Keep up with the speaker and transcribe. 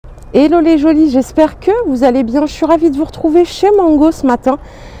Hello les jolies, j'espère que vous allez bien. Je suis ravie de vous retrouver chez Mango ce matin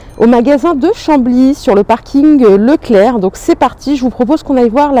au magasin de Chambly sur le parking Leclerc. Donc c'est parti, je vous propose qu'on aille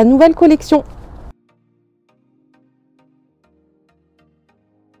voir la nouvelle collection.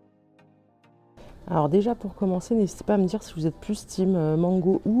 Alors déjà pour commencer, n'hésitez pas à me dire si vous êtes plus team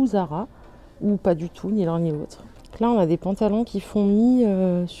Mango ou Zara ou pas du tout, ni l'un ni l'autre. Là on a des pantalons qui font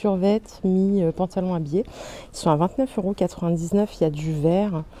mi-survêt, mi-pantalon habillé. Ils sont à 29,99 €, il y a du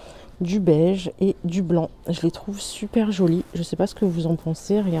vert, du beige et du blanc. Je les trouve super jolis. Je ne sais pas ce que vous en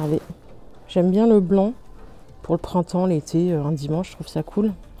pensez, regardez. J'aime bien le blanc pour le printemps, l'été, un dimanche, je trouve ça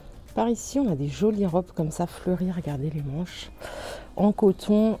cool. Par ici, on a des jolies robes comme ça, fleuries, regardez les manches. En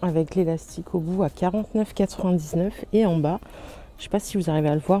coton avec l'élastique au bout à 49,99 € et en bas, je ne sais pas si vous arrivez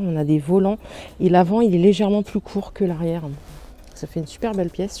à le voir, on a des volants et l'avant il est légèrement plus court que l'arrière. Ça fait une super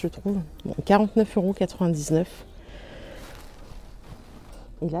belle pièce je trouve. Bon, 49,99 €.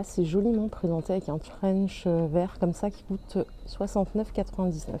 Et là, c'est joliment présenté avec un trench vert comme ça qui coûte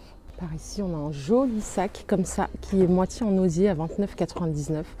 69,99 €. Par ici, on a un joli sac comme ça qui est moitié en osier à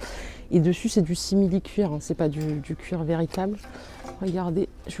 29,99 €. Et dessus, c'est du simili-cuir, hein, c'est pas du cuir véritable. Regardez,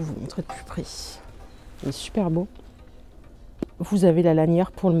 je vais vous montrer de plus près. Il est super beau. Vous avez la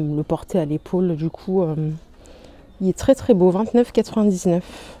lanière pour le porter à l'épaule. Du coup, il est très très beau, 29,99 €.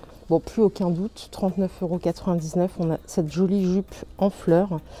 Bon, plus aucun doute, 39,99 €. On a cette jolie jupe en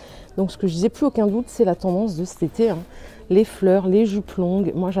fleurs. Donc ce que je disais, plus aucun doute, c'est la tendance de cet été, hein. Les fleurs, les jupes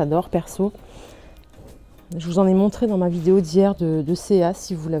longues. Moi, j'adore perso. Je vous en ai montré dans ma vidéo d'hier de CA,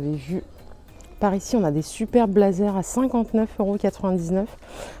 si vous l'avez vu. Par ici, on a des super blazers à 59,99 €.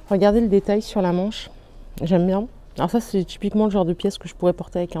 Regardez le détail sur la manche. J'aime bien. Alors ça, c'est typiquement le genre de pièce que je pourrais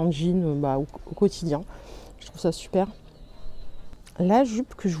porter avec un jean au quotidien. Je trouve ça super. La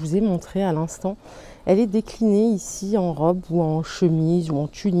jupe que je vous ai montrée à l'instant, elle est déclinée ici en robe ou en chemise ou en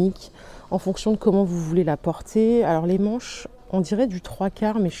tunique en fonction de comment vous voulez la porter. Alors les manches, on dirait du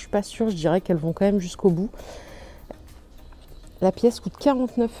 3/4, mais je suis pas sûre, je dirais qu'elles vont quand même jusqu'au bout. La pièce coûte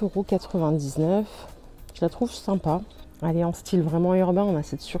 49,99 €. Je la trouve sympa. Elle est en style vraiment urbain. On a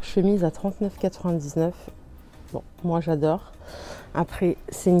cette surchemise à 39,99 €. Bon, moi j'adore. Après,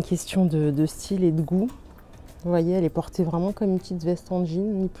 c'est une question de style et de goût. Vous voyez, elle est portée vraiment comme une petite veste en jean,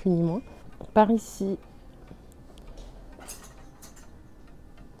 ni plus ni moins. Par ici,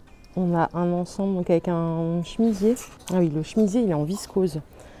 on a un ensemble donc avec un chemisier. Ah oui, le chemisier, il est en viscose.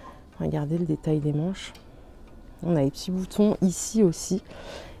 Regardez le détail des manches. On a les petits boutons ici aussi.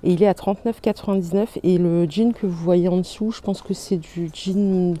 Et il est à 39,99 €. Et le jean que vous voyez en dessous, je pense que c'est du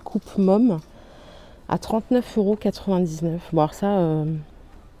jean coupe mom à 39,99 €. Bon, alors ça...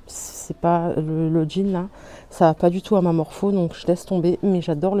 c'est pas le jean là, ça va pas du tout à ma morpho, donc je laisse tomber, mais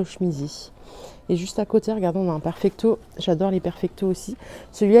j'adore le chemisier. Et juste à côté, regardez, on a un perfecto. J'adore les perfectos aussi.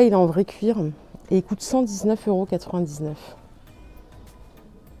 Celui-là, il est en vrai cuir et il coûte 119,99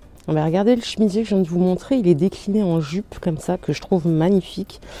 €. Regardez le chemisier que je viens de vous montrer, il est décliné en jupe comme ça, que je trouve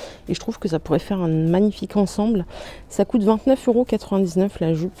magnifique. Et je trouve que ça pourrait faire un magnifique ensemble. Ça coûte 29,99 €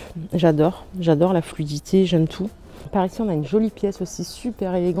 la jupe. J'adore la fluidité, j'aime tout. Par ici, on a une jolie pièce aussi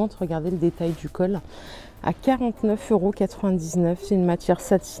super élégante. Regardez le détail du col à 49,99 €. C'est une matière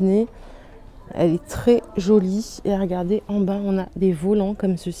satinée. Elle est très jolie. Et regardez, en bas, on a des volants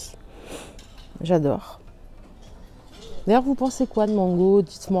comme ceci. J'adore. D'ailleurs, vous pensez quoi de Mango?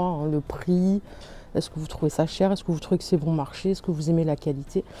 Dites-moi hein, le prix. Est-ce que vous trouvez ça cher? Est-ce que vous trouvez que c'est bon marché? Est-ce que vous aimez la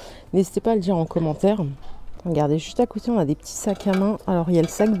qualité? N'hésitez pas à le dire en commentaire. Regardez, juste à côté, on a des petits sacs à main. Alors, il y a le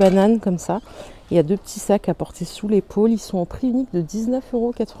sac banane comme ça. Il y a deux petits sacs à porter sous l'épaule. Ils sont au prix unique de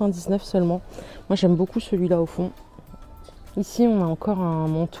 19,99 € seulement. Moi, j'aime beaucoup celui-là au fond. Ici, on a encore un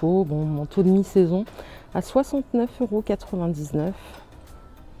manteau, manteau de mi-saison, à 69,99 €.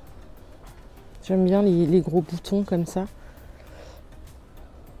 J'aime bien les gros boutons comme ça.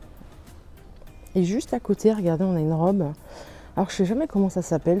 Et juste à côté, regardez, on a une robe. Alors, je sais jamais comment ça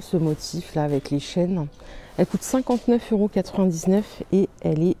s'appelle, ce motif là avec les chaînes. Elle coûte 59,99 € et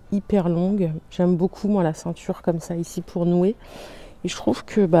elle est hyper longue. J'aime beaucoup, moi, la ceinture comme ça ici pour nouer. Et je trouve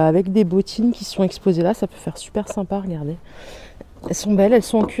que avec des bottines qui sont exposées là, ça peut faire super sympa, regardez. Elles sont belles, elles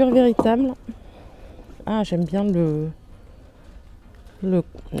sont en cuir véritable. Ah, j'aime bien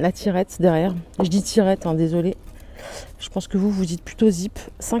la tirette derrière. Je dis tirette, hein, désolé. Je pense que vous dites plutôt zip.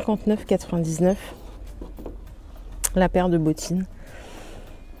 59,99 € la paire de bottines.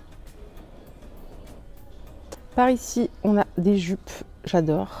 Par ici, on a des jupes,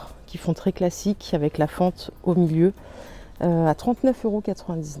 j'adore, qui font très classique avec la fente au milieu, à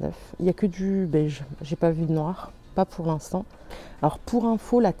 39,99 €. Il n'y a que du beige, j'ai pas vu de noir, pas pour l'instant. Alors pour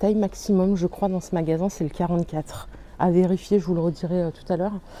info, la taille maximum, je crois, dans ce magasin, c'est le 44. à vérifier, je vous le redirai tout à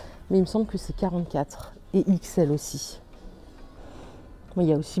l'heure. Mais il me semble que c'est 44 et XL aussi. Bon, il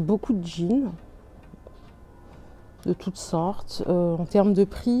y a aussi beaucoup de jeans de toutes sortes. En termes de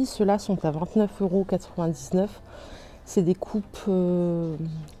prix, ceux-là sont à 29,99 €. C'est des coupes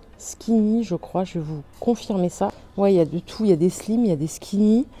skinny, je crois, je vais vous confirmer ça. Ouais, il y a de tout, il y a des slim, il y a des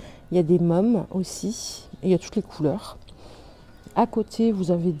skinny, il y a des mômes aussi, et il y a toutes les couleurs. À côté,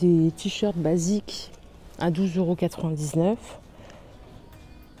 vous avez des t-shirts basiques à 12,99 €.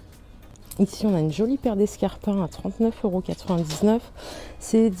 Ici, on a une jolie paire d'escarpins à 39,99 €.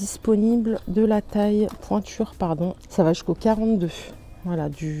 C'est disponible de la taille pointure, pardon. Ça va jusqu'au 42. Voilà,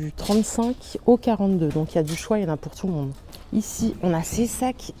 du 35 au 42. Donc, il y a du choix, il y en a pour tout le monde. Ici, on a ces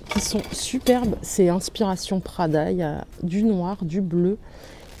sacs qui sont superbes. C'est inspiration Prada. Il y a du noir, du bleu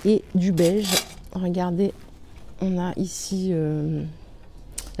et du beige. Regardez, on a ici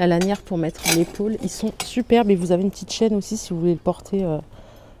la lanière pour mettre à l'épaule. Ils sont superbes et vous avez une petite chaîne aussi si vous voulez le porter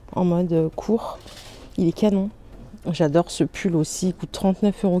en mode court. Il est canon. J'adore ce pull aussi. Il coûte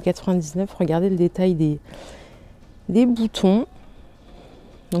 39,99 €. Regardez le détail des boutons.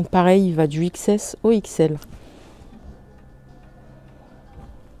 Donc pareil, il va du XS au XL.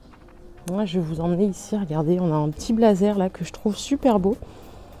 Moi, je vais vous emmener ici. Regardez, on a un petit blazer là que je trouve super beau.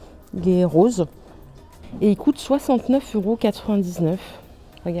 Il est rose. Et il coûte 69,99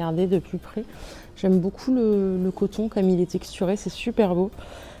 €. Regardez de plus près. J'aime beaucoup le coton comme il est texturé. C'est super beau.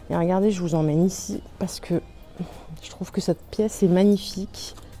 Et regardez, je vous emmène ici parce que je trouve que cette pièce est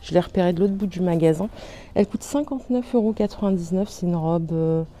magnifique. Je l'ai repérée de l'autre bout du magasin. Elle coûte 59,99 €. C'est une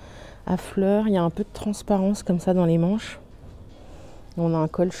robe à fleurs. Il y a un peu de transparence comme ça dans les manches. On a un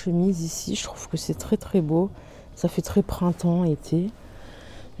col chemise ici. Je trouve que c'est très très beau. Ça fait très printemps-été.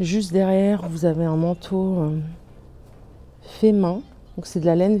 Juste derrière, vous avez un manteau fait main. Donc c'est de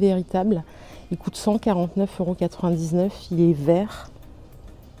la laine véritable. Il coûte 149,99 €. Il est vert.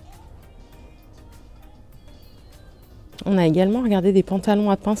 On a également regardé des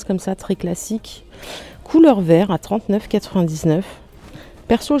pantalons à pince comme ça, très classiques. Couleur vert à 39,99 €.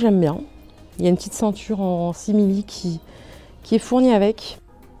 Perso, j'aime bien. Il y a une petite ceinture en simili qui est fournie avec.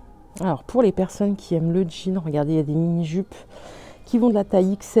 Alors, pour les personnes qui aiment le jean, regardez, il y a des mini-jupes qui vont de la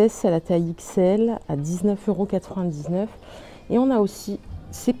taille XS à la taille XL à 19,99 €. Et on a aussi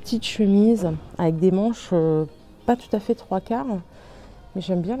ces petites chemises avec des manches pas tout à fait 3/4. Mais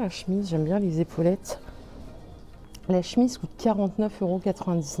j'aime bien la chemise, j'aime bien les épaulettes. La chemise coûte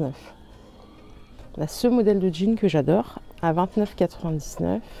 49,99 €. On a ce modèle de jean que j'adore à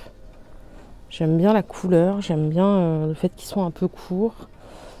 29,99 €. J'aime bien la couleur, j'aime bien le fait qu'ils soient un peu courts.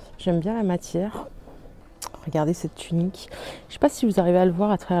 J'aime bien la matière. Regardez cette tunique. Je ne sais pas si vous arrivez à le voir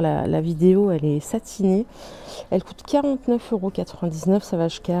à travers la vidéo, elle est satinée. Elle coûte 49,99 €. Ça va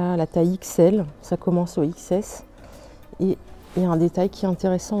jusqu'à la taille XL. Ça commence au XS. Et il y a un détail qui est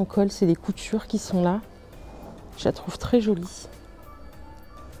intéressant au col, c'est les coutures qui sont là. Je la trouve très jolie.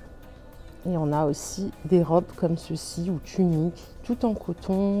 Et on a aussi des robes comme ceci ou tuniques, tout en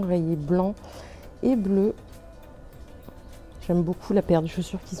coton, rayé blanc et bleu. J'aime beaucoup la paire de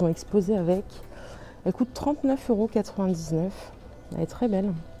chaussures qu'ils ont exposée avec. Elle coûte 39,99 €. Elle est très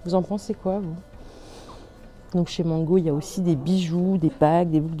belle. Vous en pensez quoi, vous? Donc chez Mango, il y a aussi des bijoux, des bagues,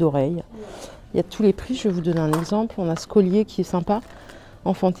 des boucles d'oreilles. Il y a tous les prix. Je vais vous donner un exemple. On a ce collier qui est sympa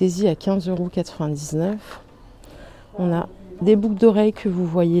en fantaisie à 15,99 €. On a des boucles d'oreilles que vous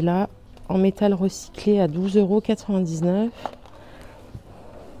voyez là en métal recyclé à 12,99 €.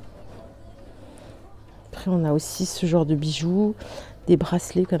 Après, on a aussi ce genre de bijoux, des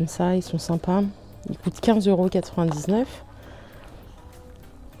bracelets comme ça, ils sont sympas. Ils coûtent 15,99 €.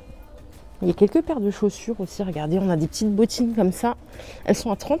 Il y a quelques paires de chaussures aussi, regardez, on a des petites bottines comme ça. Elles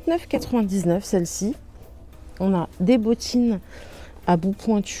sont à 39,99 € celles-ci. On a des bottines à bout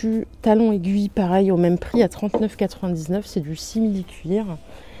pointu, talons aiguilles, pareil, au même prix à 39,99 €. C'est du simili-cuir.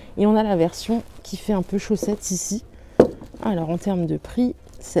 Et on a la version qui fait un peu chaussettes ici. Alors en termes de prix,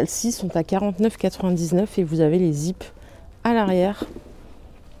 celles-ci sont à 49,99 € et vous avez les zips à l'arrière.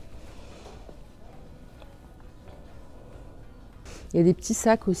 Il y a des petits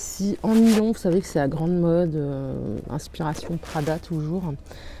sacs aussi en nylon, vous savez que c'est la grande mode, inspiration Prada toujours,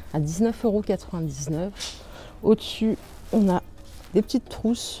 à 19,99 €. Au-dessus, on a des petites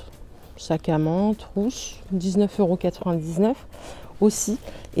trousses, sac à main, trousses, 19,99 € aussi.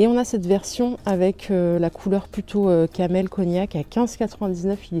 Et on a cette version avec la couleur plutôt camel cognac à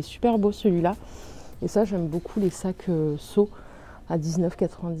 15,99 €. Il est super beau celui-là. Et ça, j'aime beaucoup les sacs seaux à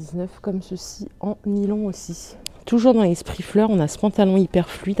 19,99 € comme ceci en nylon aussi. Toujours dans l'esprit fleurs, on a ce pantalon hyper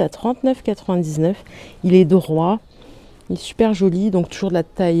fluide à 39,99 €. Il est droit, il est super joli, donc toujours de la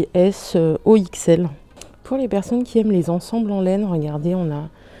taille S au XL. Pour les personnes qui aiment les ensembles en laine, regardez, on a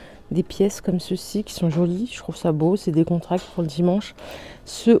des pièces comme ceci qui sont jolies. Je trouve ça beau, c'est des contracts pour le dimanche.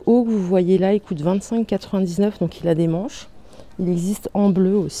 Ce haut que vous voyez là, il coûte 25,99 €, donc il a des manches. Il existe en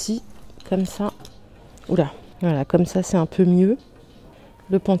bleu aussi, comme ça. Oula, voilà, comme ça c'est un peu mieux.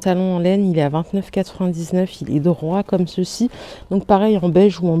 Le pantalon en laine, il est à 29,99 €. Il est droit comme ceci. Donc pareil en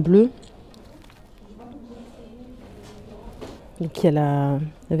beige ou en bleu. Donc il y a la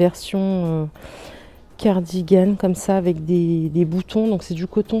version cardigan comme ça avec des boutons. Donc c'est du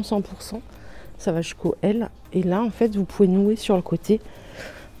coton 100%. Ça va jusqu'au L. Et là en fait vous pouvez nouer sur le côté.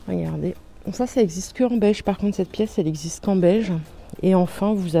 Regardez. Donc ça existe que en beige. Par contre cette pièce elle existe qu'en beige. Et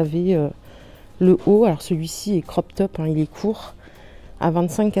enfin vous avez le haut. Alors celui-ci est crop top, hein, il est court. À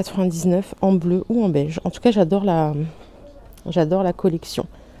 25,99 € en bleu ou en beige. En tout cas, j'adore la collection.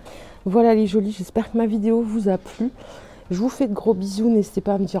 Voilà les jolies, j'espère que ma vidéo vous a plu. Je vous fais de gros bisous. N'hésitez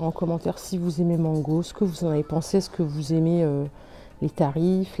pas à me dire en commentaire si vous aimez Mango, ce que vous en avez pensé, est-ce que vous aimez les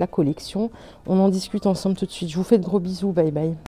tarifs, la collection. On en discute ensemble tout de suite. Je vous fais de gros bisous. Bye bye.